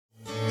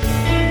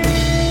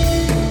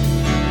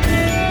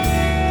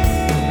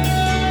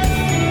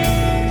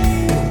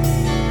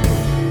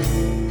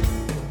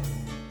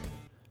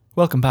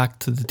Welcome back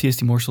to the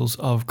Tasty Morsels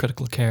of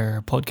Critical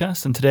Care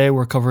podcast, and today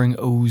we're covering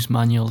O's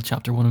Manual,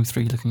 Chapter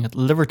 103, looking at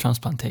liver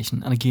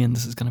transplantation, and again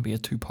this is going to be a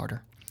two-parter.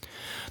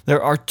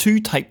 There are two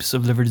types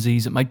of liver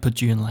disease that might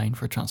put you in line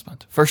for a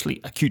transplant. Firstly,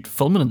 acute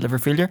fulminant liver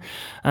failure,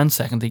 and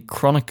secondly,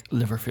 chronic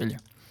liver failure.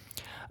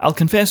 I'll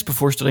confess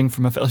before studying for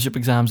my fellowship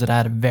exams that I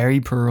had a very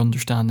poor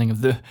understanding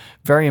of the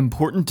very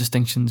important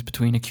distinctions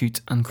between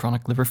acute and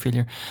chronic liver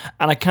failure,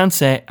 and I can't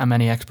say I'm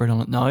any expert on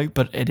it now,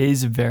 but it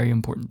is a very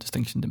important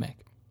distinction to make.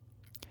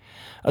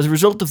 As a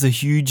result of the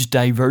huge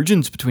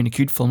divergence between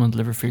acute fulminant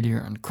liver failure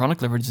and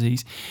chronic liver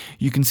disease,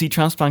 you can see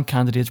transplant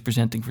candidates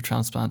presenting for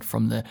transplant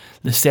from the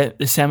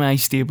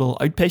semi-stable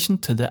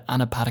outpatient to the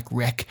anapatic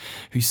wreck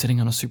who's sitting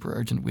on a super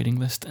urgent waiting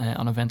list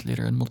on a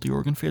ventilator and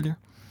multi-organ failure.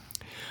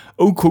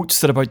 O quotes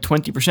that about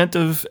 20%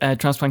 of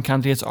transplant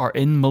candidates are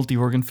in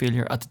multi-organ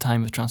failure at the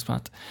time of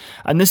transplant.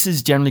 And this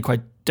is generally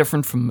quite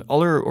different from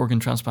other organ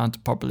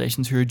transplant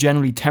populations who are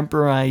generally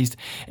temporised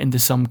into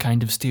some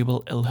kind of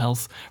stable ill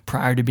health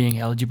prior to being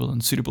eligible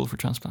and suitable for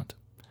transplant.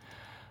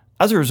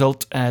 As a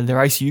result, their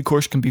ICU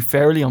course can be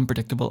fairly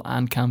unpredictable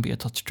and can be a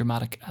touch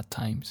dramatic at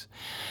times.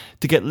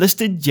 To get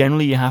listed,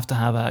 generally you have to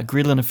have a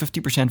greater than a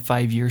 50%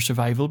 5-year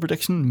survival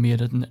prediction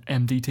made at an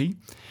MDT.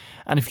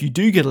 And if you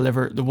do get a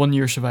liver, the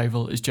 1-year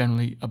survival is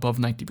generally above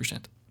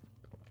 90%.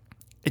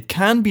 It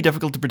can be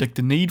difficult to predict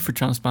the need for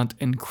transplant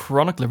in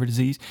chronic liver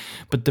disease,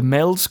 but the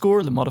MELD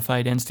score, the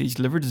Modified End-Stage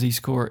Liver Disease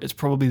Score, is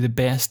probably the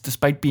best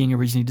despite being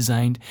originally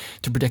designed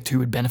to predict who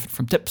would benefit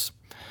from TIPS.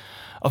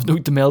 Of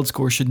note, the MELD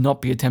score should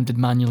not be attempted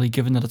manually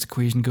given that its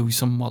equation goes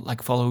somewhat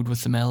like followed,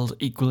 with the MELD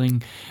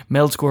equaling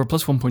MELD score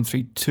plus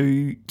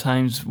 1.32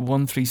 times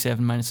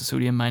 137 minus the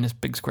sodium minus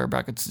big square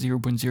brackets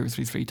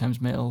 0.033 times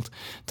MELD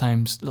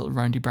times little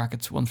roundy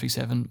brackets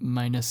 137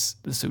 minus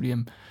the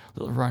sodium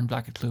little round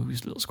bracket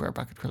closed, little square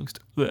bracket closed.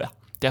 Ugh.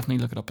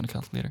 Definitely look it up in a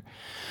calculator.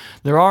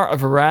 There are a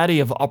variety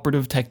of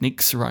operative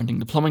techniques surrounding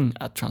the plumbing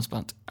at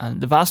transplant, and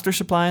the vascular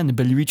supply and the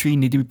biliary tree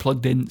need to be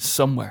plugged in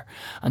somewhere,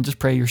 and just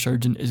pray your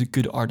surgeon is a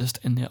good artist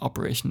in the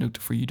operation note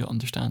for you to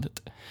understand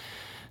it.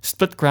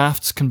 Split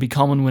grafts can be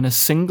common when a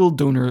single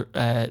donor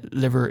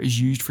liver is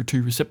used for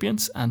two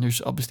recipients, and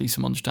there's obviously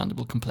some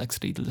understandable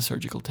complexity to the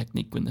surgical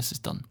technique when this is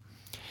done.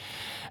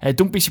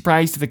 Don't be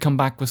surprised if they come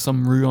back with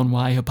some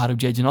Roux-en-Y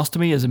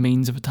hepatojejunostomy as a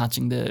means of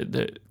attaching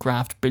the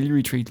graft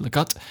biliary tree to the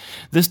gut.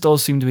 This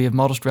does seem to be of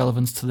modest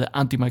relevance to the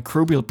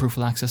antimicrobial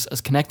prophylaxis, as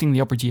connecting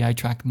the upper GI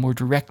tract more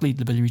directly to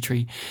the biliary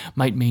tree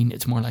might mean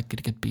it's more likely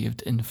to get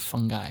bathed in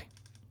fungi.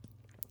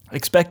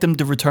 Expect them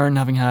to return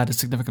having had a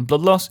significant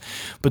blood loss,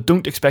 but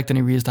don't expect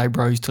any raised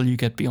eyebrows till you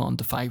get beyond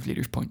the 5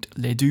 litres point.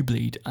 They do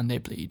bleed, and they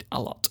bleed a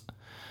lot.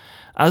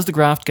 As the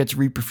graft gets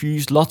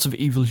reperfused, lots of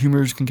evil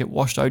humours can get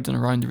washed out and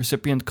around the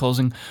recipient,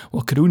 causing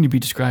what could only be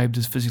described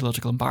as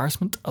physiological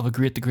embarrassment of a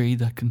great degree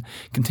that can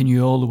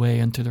continue all the way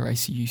into their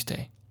ICU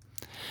stay.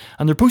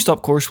 And their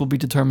post-op course will be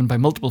determined by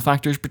multiple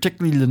factors,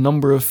 particularly the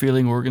number of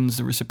failing organs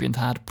the recipient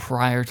had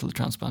prior to the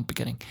transplant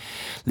beginning.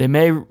 They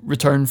may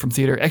return from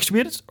theatre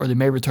extubated, or they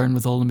may return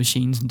with all the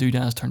machines and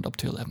doodads turned up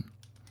to 11.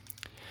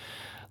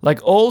 Like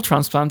all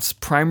transplants,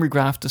 primary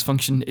graft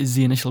dysfunction is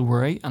the initial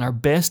worry, and our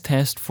best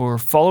test for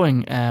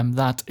following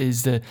that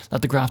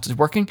the graft is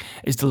working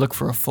is to look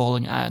for a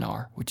falling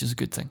INR, which is a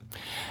good thing.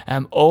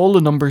 All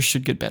the numbers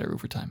should get better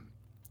over time.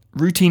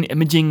 Routine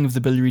imaging of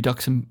the biliary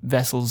ducts and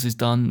vessels is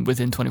done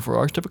within 24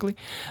 hours typically,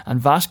 and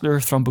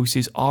vascular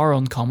thromboses are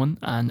uncommon,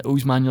 and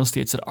O's manual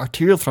states that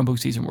arterial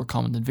thromboses are more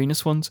common than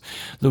venous ones,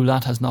 though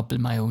that has not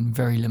been my own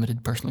very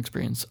limited personal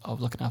experience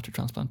of looking after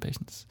transplant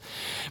patients.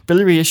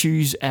 Biliary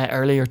issues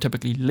early are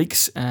typically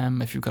leaks.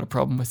 If you've got a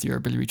problem with your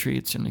biliary tree,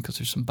 it's generally because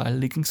there's some bile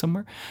leaking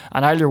somewhere,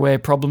 and either way,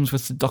 problems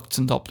with the ducts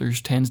and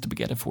Dopplers tends to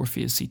beget a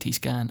 4-phase CT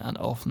scan and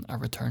often a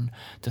return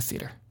to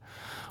theatre.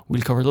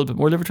 We'll cover a little bit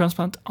more liver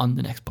transplant on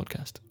the next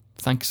podcast.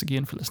 Thanks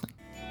again for listening.